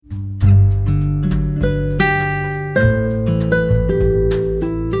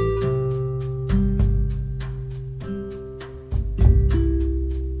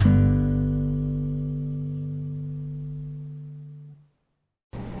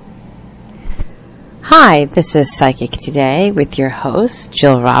Hi, this is Psychic Today with your host,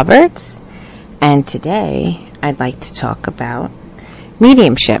 Jill Roberts, and today I'd like to talk about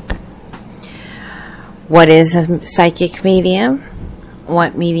mediumship. What is a psychic medium?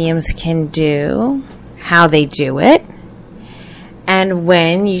 What mediums can do, how they do it, and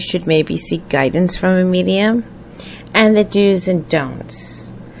when you should maybe seek guidance from a medium, and the do's and don'ts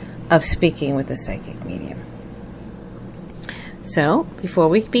of speaking with a psychic medium. So, before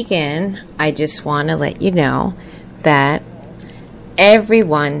we begin, I just want to let you know that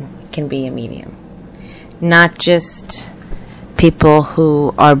everyone can be a medium. Not just people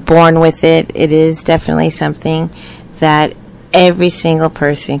who are born with it. It is definitely something that every single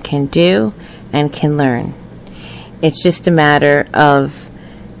person can do and can learn. It's just a matter of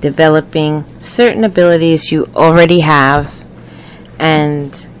developing certain abilities you already have,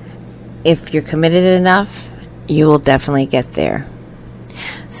 and if you're committed enough, you will definitely get there.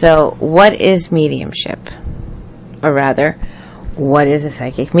 So, what is mediumship? Or rather, what is a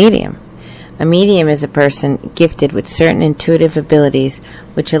psychic medium? A medium is a person gifted with certain intuitive abilities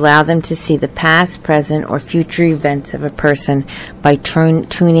which allow them to see the past, present, or future events of a person by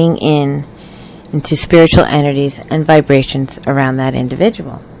tuning in into spiritual energies and vibrations around that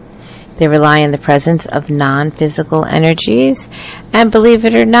individual. They rely on the presence of non-physical energies and, believe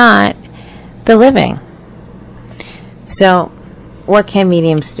it or not, the living. So, what can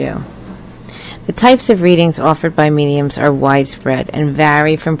mediums do? The types of readings offered by mediums are widespread and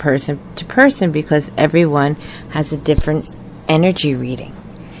vary from person to person because everyone has a different energy reading,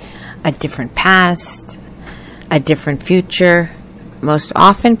 a different past, a different future. Most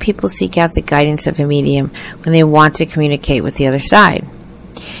often, people seek out the guidance of a medium when they want to communicate with the other side.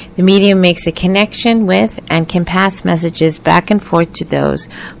 The medium makes a connection with and can pass messages back and forth to those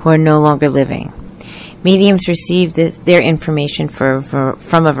who are no longer living. Mediums receive their information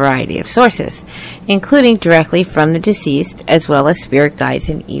from a variety of sources, including directly from the deceased, as well as spirit guides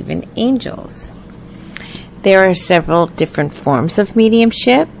and even angels. There are several different forms of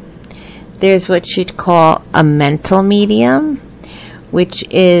mediumship. There's what you'd call a mental medium, which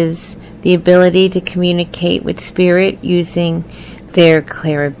is the ability to communicate with spirit using their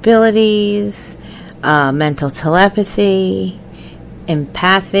clear abilities, mental telepathy,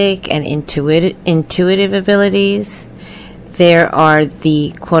 empathic and intuitive abilities. There are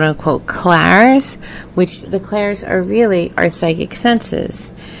the quote-unquote clairs, which the clairs are really our psychic senses.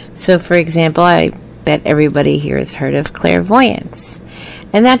 So, for example, I bet everybody here has heard of clairvoyance.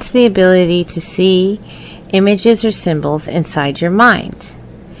 And that's the ability to see images or symbols inside your mind.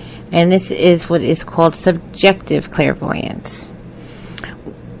 And this is what is called subjective clairvoyance.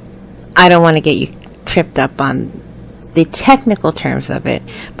 I don't want to get you tripped up on the technical terms of it,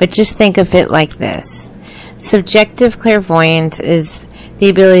 but just think of it like this. Subjective clairvoyance is the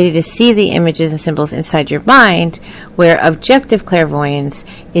ability to see the images and symbols inside your mind, where objective clairvoyance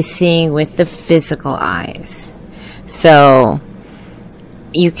is seeing with the physical eyes. So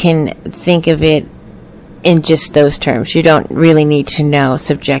you can think of it in just those terms. You don't really need to know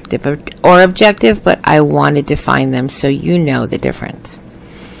subjective or objective, but I want to define them so you know the difference.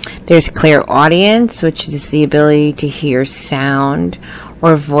 There's clairaudience, which is the ability to hear sound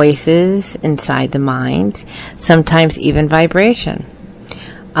or voices inside the mind, sometimes even vibration.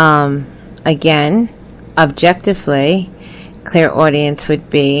 Again, objectively, clairaudience would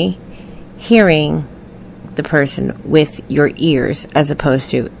be hearing the person with your ears as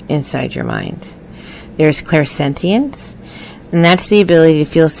opposed to inside your mind. There's clairsentience, and that's the ability to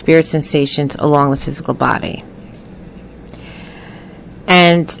feel spirit sensations along the physical body.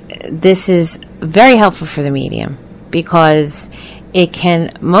 And this is very helpful for the medium because it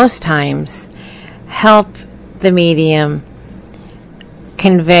can most times help the medium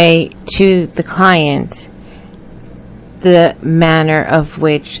convey to the client the manner of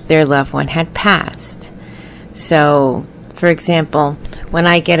which their loved one had passed. So, for example, when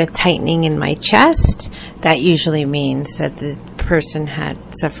I get a tightening in my chest, that usually means that the person had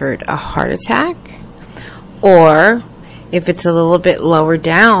suffered a heart attack, or if it's a little bit lower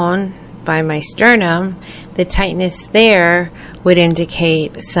down by my sternum, the tightness there would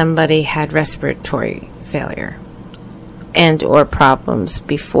indicate somebody had respiratory failure and or problems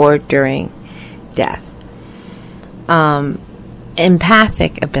before, during death.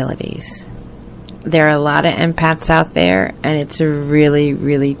 Empathic abilities. There are a lot of empaths out there, and it's a really,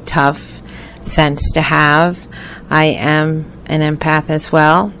 really tough sense to have. I am an empath as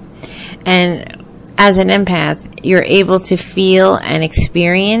well. And as an empath, you're able to feel and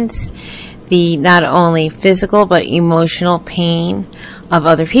experience the not only physical but emotional pain of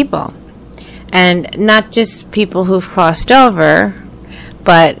other people. And not just people who've crossed over,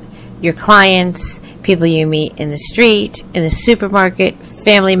 but your clients, people you meet in the street, in the supermarket,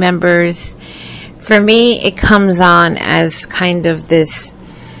 family members. For me, it comes on as kind of this,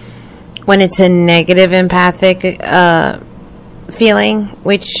 when it's a negative empathic feeling,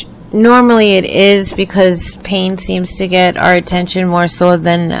 which normally it is because pain seems to get our attention more so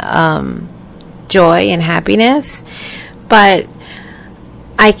than joy and happiness. But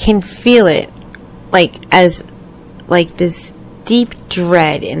I can feel it like this deep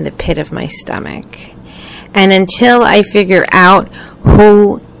dread in the pit of my stomach. And until I figure out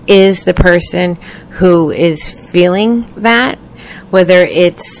who is the person who is feeling that, whether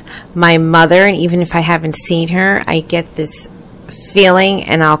it's my mother, and even if I haven't seen her, I get this feeling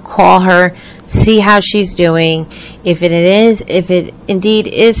and I'll call her, see how she's doing. If it indeed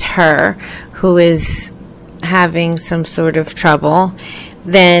is her who is having some sort of trouble,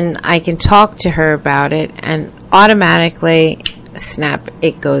 then I can talk to her about it, and automatically, snap,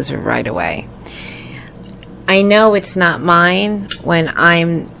 it goes right away. I know it's not mine when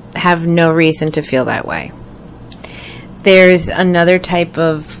I have no reason to feel that way. There's another type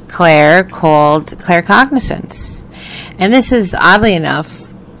of clair called claircognizance. And this is, oddly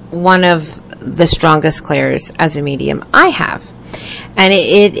enough, one of the strongest clairs as a medium I have. And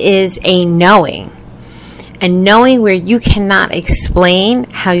it is a knowing. And knowing where you cannot explain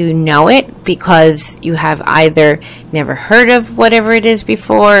how you know it, because you have either never heard of whatever it is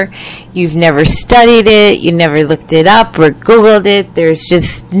before, you've never studied it, you never looked it up or Googled it. There's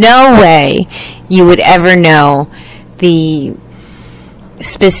just no way you would ever know the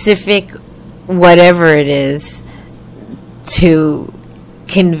specific whatever it is to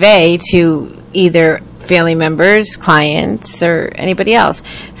convey to either family members, clients, or anybody else.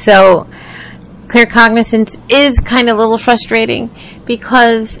 So claircognizance is kind of a little frustrating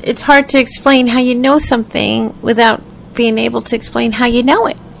because it's hard to explain how you know something without being able to explain how you know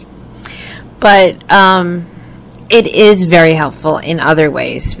it. But it is very helpful in other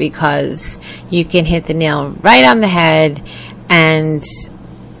ways because you can hit the nail right on the head and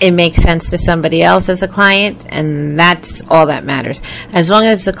it makes sense to somebody else as a client, and that's all that matters. As long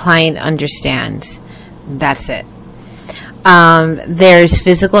as the client understands, that's it. There's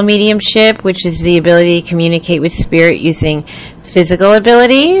physical mediumship, which is the ability to communicate with spirit using physical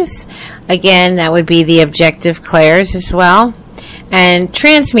abilities. Again, that would be the objective clairs as well. And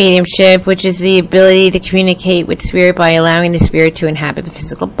trance mediumship, which is the ability to communicate with spirit by allowing the spirit to inhabit the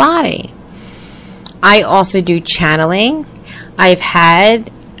physical body. I also do channeling. I've had,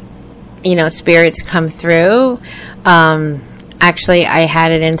 spirits come through. Actually, I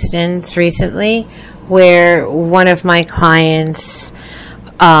had an instance recently where one of my clients'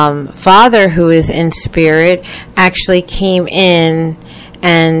 father, who is in spirit, actually came in,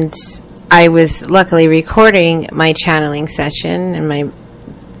 and I was luckily recording my channeling session and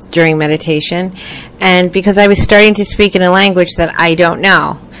during meditation, and because I was starting to speak in a language that I don't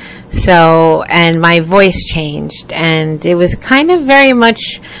know, and my voice changed, and it was kind of very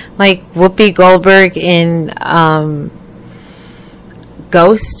much like Whoopi Goldberg in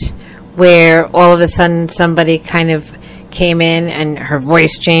Ghost, where all of a sudden somebody kind of came in and her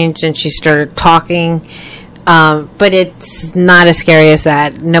voice changed and she started talking. But it's not as scary as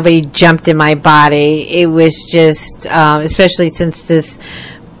that. Nobody jumped in my body. It was just, especially since this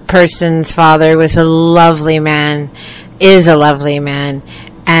person's father was a lovely man, is a lovely man.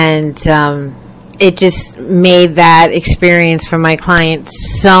 And it just made that experience for my client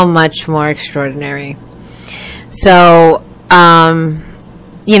so much more extraordinary. So,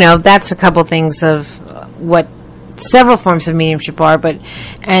 that's a couple things of what several forms of mediumship are,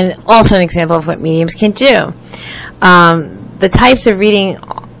 and also an example of what mediums can do. The types of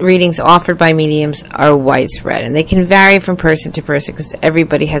readings offered by mediums are widespread, and they can vary from person to person because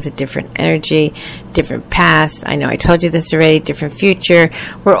everybody has a different energy, different past. I know I told you this already, different future.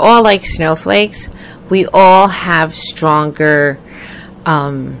 We're all like snowflakes. We all have stronger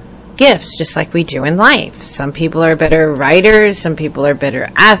gifts, just like we do in life. Some people are better writers, some people are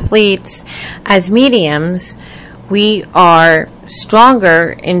better athletes. As mediums, we are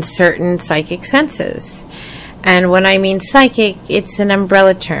stronger in certain psychic senses. And when I mean psychic, it's an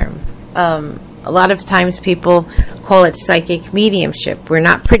umbrella term. A lot of times people call it psychic mediumship. We're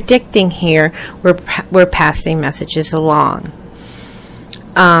not predicting here, we're passing messages along.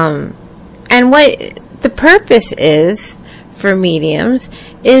 And what the purpose is for mediums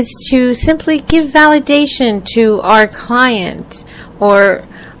is to simply give validation to our client or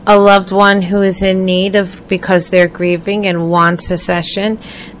a loved one who is in need of, because they're grieving and wants a session,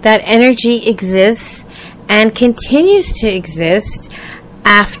 that energy exists and continues to exist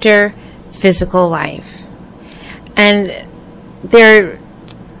after physical life. And there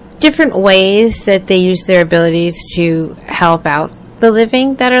different ways that they use their abilities to help out the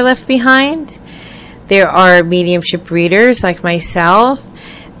living that are left behind. There are mediumship readers like myself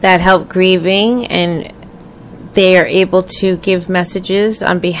that help grieving, and they are able to give messages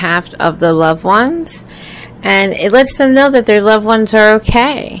on behalf of the loved ones, and it lets them know that their loved ones are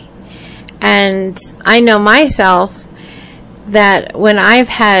okay. And I know myself that when I've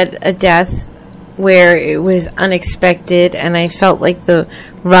had a death where it was unexpected and I felt like the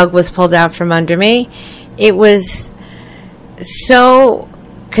rug was pulled out from under me, it was so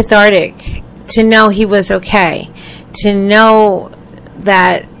cathartic to know he was okay, to know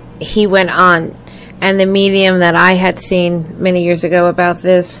that he went on. And the medium that I had seen many years ago about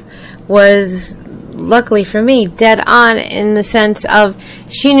this was, luckily for me, dead on, in the sense of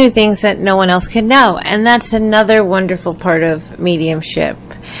she knew things that no one else could know. And that's another wonderful part of mediumship.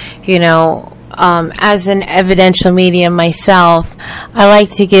 You know, as an evidential medium myself, I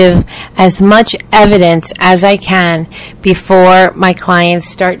like to give as much evidence as I can before my clients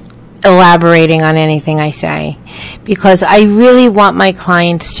start elaborating on anything I say, because I really want my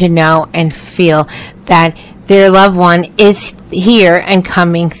clients to know and feel that their loved one is here and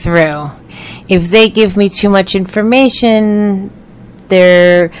coming through. If they give me too much information,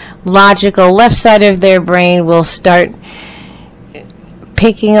 their logical left side of their brain will start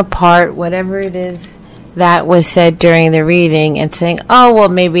picking apart whatever it is that was said during the reading and saying, oh, well,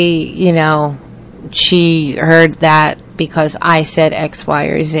 maybe, you know, she heard that because I said X, Y,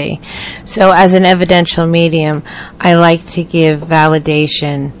 or Z. So as an evidential medium, I like to give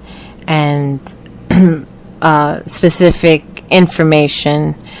validation and specific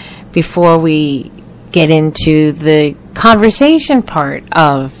information before we get into the conversation part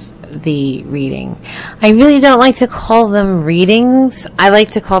of the reading. I really don't like to call them readings. I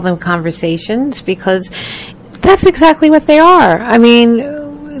like to call them conversations, because that's exactly what they are. I mean,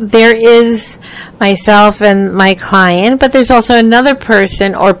 there is myself and my client, but there's also another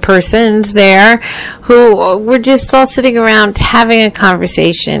person or persons there who we're just all sitting around having a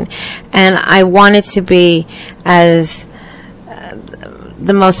conversation. And I want it to be as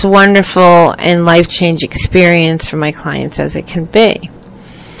the most wonderful and life-changing experience for my clients as it can be.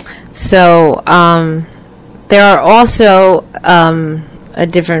 So there are also a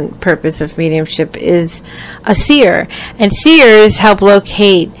different purpose of mediumship is a seer. And seers help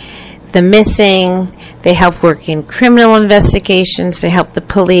locate the missing. They help work in criminal investigations. They help the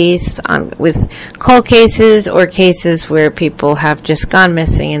police with cold cases or cases where people have just gone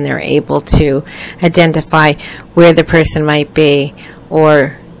missing, and they're able to identify where the person might be,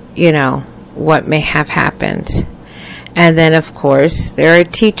 or, you know, what may have happened. And then, of course, there are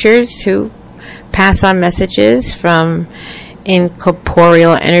teachers who pass on messages from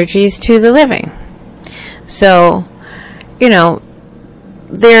incorporeal energies to the living. So, you know,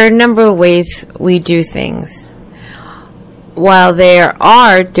 there are a number of ways we do things. While there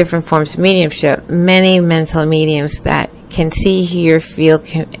are different forms of mediumship, many mental mediums that can see, hear, feel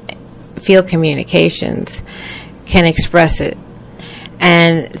communications can express it.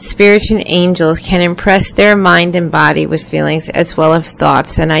 And spirits and angels can impress their mind and body with feelings as well as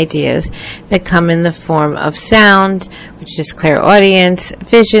thoughts and ideas that come in the form of sound, which is clairaudience,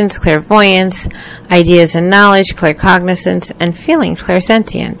 visions, clairvoyance, ideas and knowledge, claircognizance, and feelings,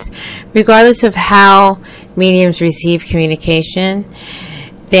 clairsentience. Regardless of how mediums receive communication,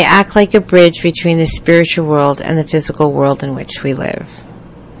 they act like a bridge between the spiritual world and the physical world in which we live.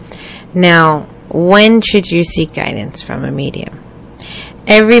 Now, when should you seek guidance from a medium?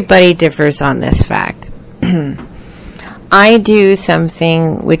 Everybody differs on this fact. I do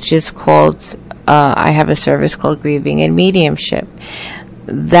something which is called, I have a service called Grieving and Mediumship.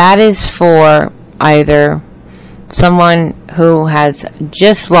 That is for either someone who has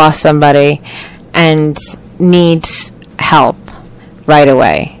just lost somebody and needs help right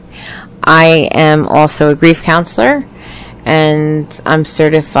away. I am also a grief counselor, and I'm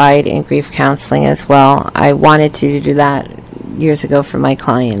certified in grief counseling as well. I wanted to do that years ago for my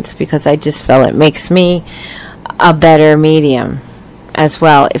clients because I just felt it makes me a better medium as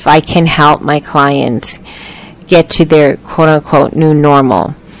well if I can help my clients get to their quote-unquote new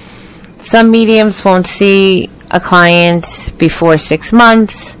normal. Some mediums won't see a client before 6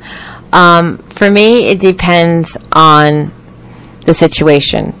 months. For me, it depends on the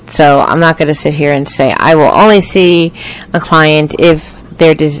situation. So I'm not going to sit here and say I will only see a client if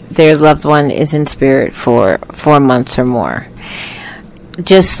their loved one is in spirit for 4 months or more.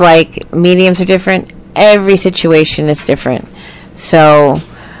 Just like mediums are different, every situation is different. So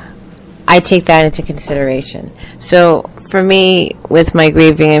I take that into consideration. So for me, with my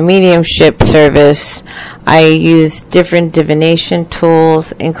grieving and mediumship service, I use different divination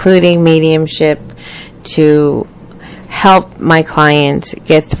tools, including mediumship, to help my clients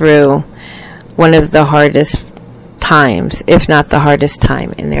get through one of the hardest times, if not the hardest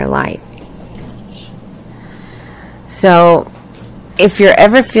time in their life. So, if you're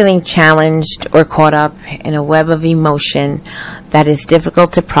ever feeling challenged or caught up in a web of emotion that is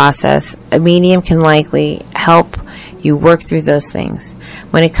difficult to process, a medium can likely help you work through those things.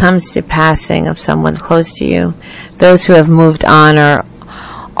 When it comes to passing of someone close to you, those who have moved on are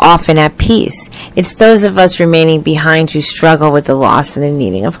often at peace. It's those of us remaining behind who struggle with the loss and the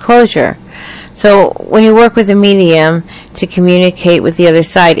needing of closure. So when you work with a medium to communicate with the other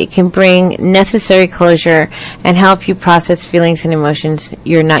side, it can bring necessary closure and help you process feelings and emotions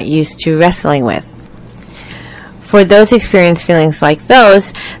you're not used to wrestling with. For those experiencing feelings like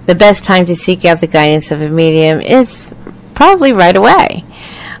those, the best time to seek out the guidance of a medium is probably right away.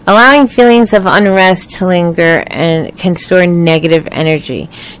 Allowing feelings of unrest to linger and can store negative energy,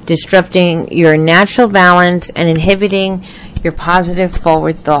 disrupting your natural balance and inhibiting your positive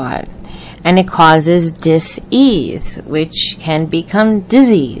forward thought. And it causes dis-ease, which can become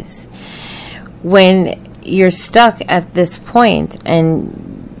disease. When you're stuck at this point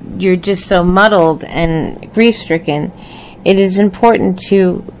and you're just so muddled and grief-stricken, it is important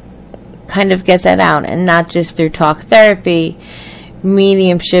to kind of get that out, and not just through talk therapy.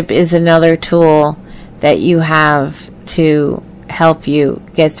 Mediumship is another tool that you have to help you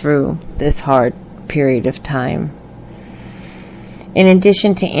get through this hard period of time. In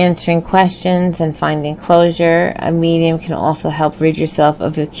addition to answering questions and finding closure, a medium can also help rid yourself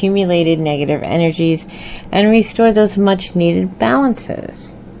of accumulated negative energies and restore those much needed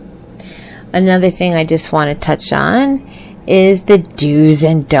balances. Another thing I just want to touch on is the do's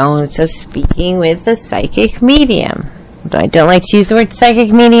and don'ts of speaking with a psychic medium. I don't like to use the word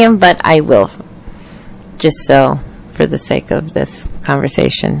psychic medium, but I will, just so for the sake of this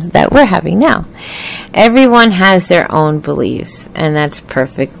conversation that we're having now. Everyone has their own beliefs, and that's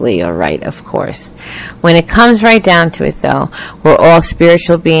perfectly all right, of course. When it comes right down to it, though, we're all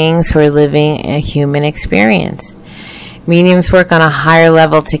spiritual beings who are living a human experience. Mediums work on a higher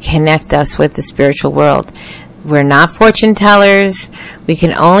level to connect us with the spiritual world. We're not fortune tellers. We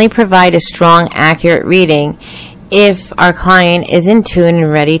can only provide a strong, accurate reading if our client is in tune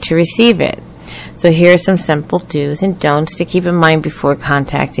and ready to receive it. So here are some simple do's and don'ts to keep in mind before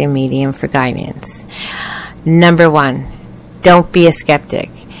contacting a medium for guidance. Number 1, don't be a skeptic.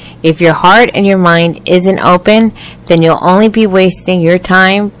 If your heart and your mind isn't open, then you'll only be wasting your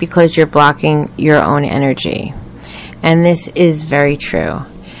time because you're blocking your own energy. And this is very true.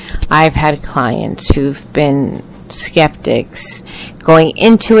 I've had clients who've been skeptics, going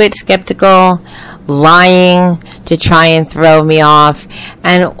into it skeptical, lying to try and throw me off,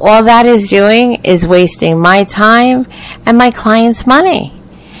 and all that is doing is wasting my time and my client's money.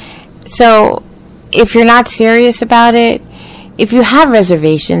 So if you're not serious about it, if you have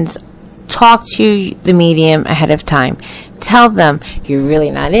reservations, talk to the medium ahead of time. Tell them you're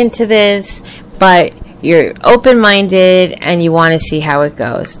really not into this, but you're open-minded and you want to see how it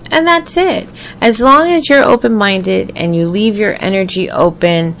goes. And that's it. As long as you're open-minded and you leave your energy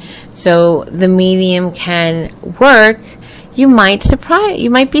open so the medium can work, you might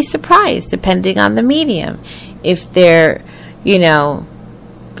be surprised depending on the medium. If they're,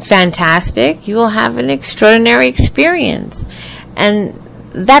 fantastic, you will have an extraordinary experience. And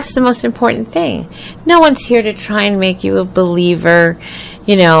that's the most important thing. No one's here to try and make you a believer.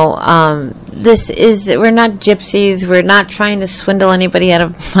 We're not gypsies. We're not trying to swindle anybody out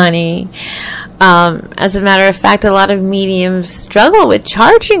of money. As a matter of fact, a lot of mediums struggle with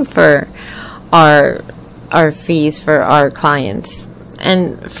charging for our fees for our clients.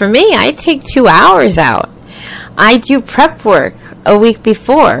 And for me, I take 2 hours out. I do prep work a week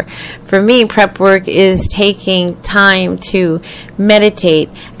before. For me, prep work is taking time to meditate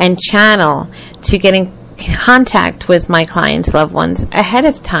and channel, to get in contact with my clients' loved ones ahead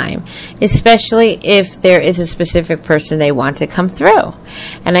of time, especially if there is a specific person they want to come through.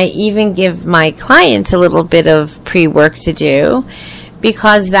 And I even give my clients a little bit of pre-work to do,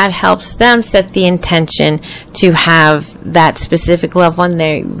 because that helps them set the intention to have that specific loved one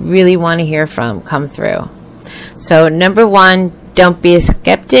they really want to hear from come through. So number 1, don't be a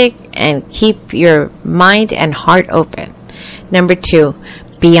skeptic and keep your mind and heart open. Number 2,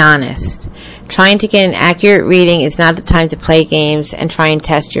 be honest. Trying to get an accurate reading is not the time to play games and try and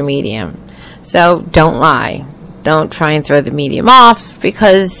test your medium. So don't lie. Don't try and throw the medium off,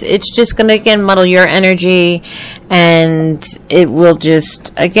 because it's just going to, again, muddle your energy, and it will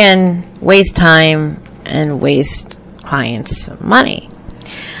just, again, waste time and waste clients money.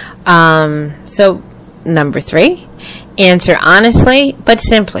 So number 3, answer honestly but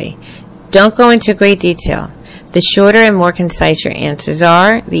simply. Don't go into great detail. The shorter and more concise your answers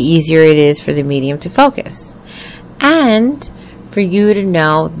are, the easier it is for the medium to focus. And for you to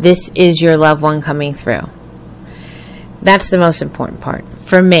know this is your loved one coming through. That's the most important part.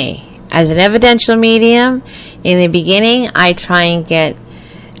 For me, as an evidential medium, in the beginning, I try and get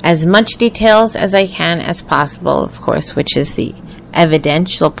as much details as I can as possible, of course, which is the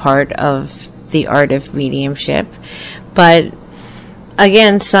evidential part of the art of mediumship. But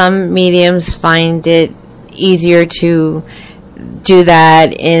again, some mediums find it easier to do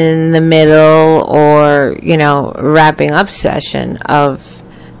that in the middle or, wrapping up session of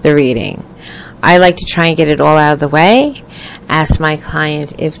the reading. I like to try and get it all out of the way, ask my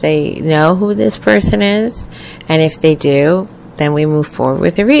client if they know who this person is, and if they do, then we move forward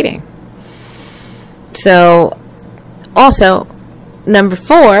with the reading. So, also, number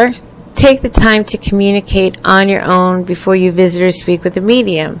 4, take the time to communicate on your own before you visit or speak with the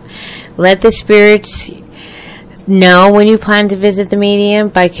medium. Let the spirits know when you plan to visit the medium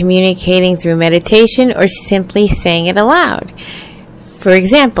by communicating through meditation or simply saying it aloud. For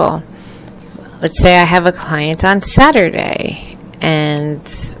example, let's say I have a client on Saturday, and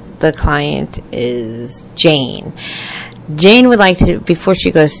the client is Jane. Jane would like to, before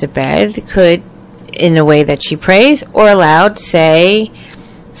she goes to bed, could, in a way that she prays or aloud, say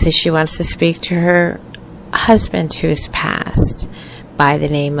she wants to speak to her husband who has passed by the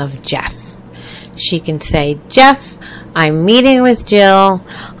name of Jeff. She can say, Jeff, I'm meeting with Jill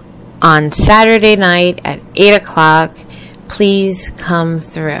on Saturday night at 8 o'clock. Please come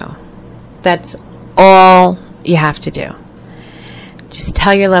through. That's all you have to do. Just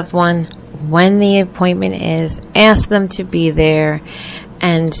tell your loved one when the appointment is. Ask them to be there.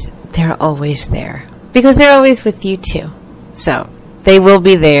 And they're always there. Because they're always with you too. So they will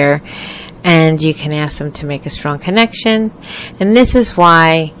be there. And you can ask them to make a strong connection. And this is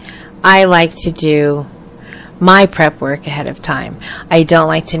why I like to do my prep work ahead of time. I don't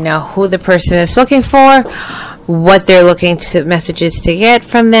like to know who the person is looking for, what they're looking to, messages to get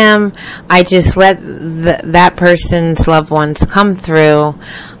from them. I just let that person's loved ones come through.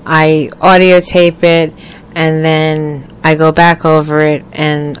 I audio tape it, and then I go back over it,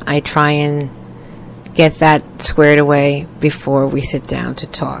 and I try and get that squared away before we sit down to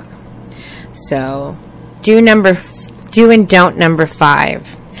talk. So, do and don't number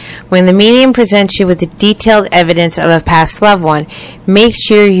 5. When the medium presents you with the detailed evidence of a past loved one, make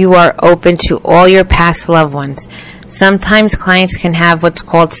sure you are open to all your past loved ones. Sometimes clients can have what's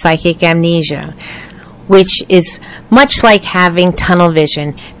called psychic amnesia, which is much like having tunnel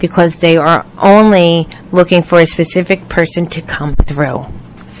vision because they are only looking for a specific person to come through.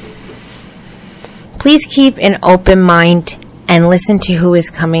 Please keep an open mind and listen to who is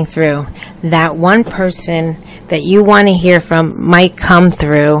coming through. That one person that you want to hear from might come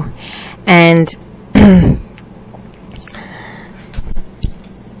through, and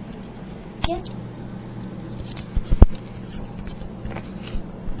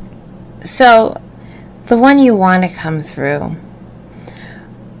so the one you want to come through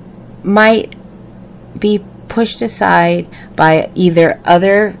might be pushed aside by either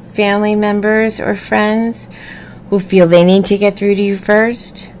other family members or friends who feel they need to get through to you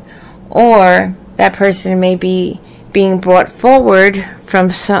first, or that person may be being brought forward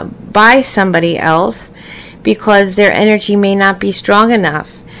by somebody else because their energy may not be strong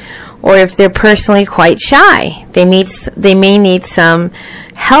enough, or if they're personally quite shy, they may need some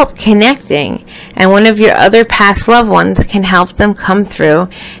help connecting, and one of your other past loved ones can help them come through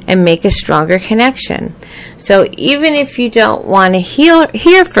and make a stronger connection. So even if you don't want to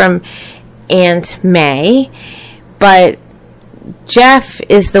hear from Aunt May, but Jeff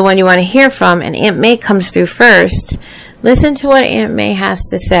is the one you want to hear from, and Aunt May comes through first, listen to what Aunt May has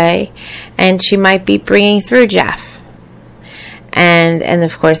to say, and she might be bringing through Jeff. And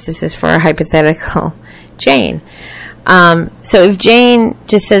of course, this is for a hypothetical Jane. So if Jane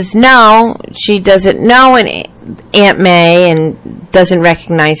just says no, she doesn't know Aunt May and doesn't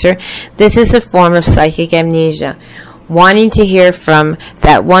recognize her, this is a form of psychic amnesia. Wanting to hear from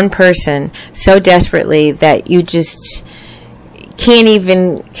that one person so desperately that you just can't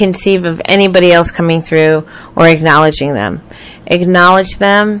even conceive of anybody else coming through or acknowledging them. Acknowledge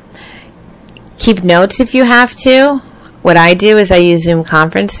them. Keep notes if you have to. What I do is I use Zoom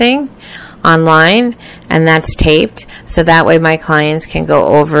conferencing online, and that's taped, so that way my clients can go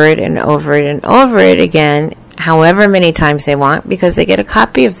over it and over it and over it again, however many times they want, because they get a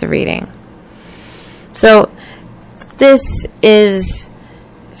copy of the reading. So this is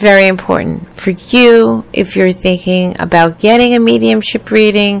very important for you if you're thinking about getting a mediumship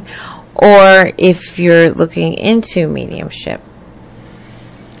reading or if you're looking into mediumship.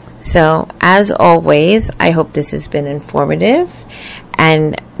 So, as always, I hope this has been informative.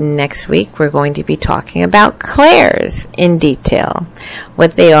 And next week, we're going to be talking about clairs in detail.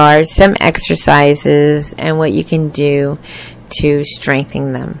 What they are, some exercises, and what you can do to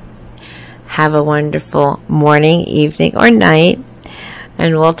strengthen them. Have a wonderful morning, evening, or night.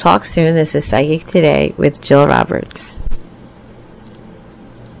 And we'll talk soon. This is Psychic Today with Jill Roberts.